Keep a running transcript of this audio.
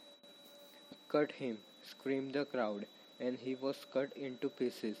Cut him, screamed the crowd, and he was cut into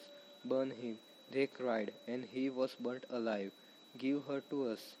pieces. Burn him, they cried, and he was burnt alive. Give her to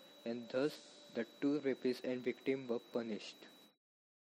us. And thus the two rapists and victim were punished.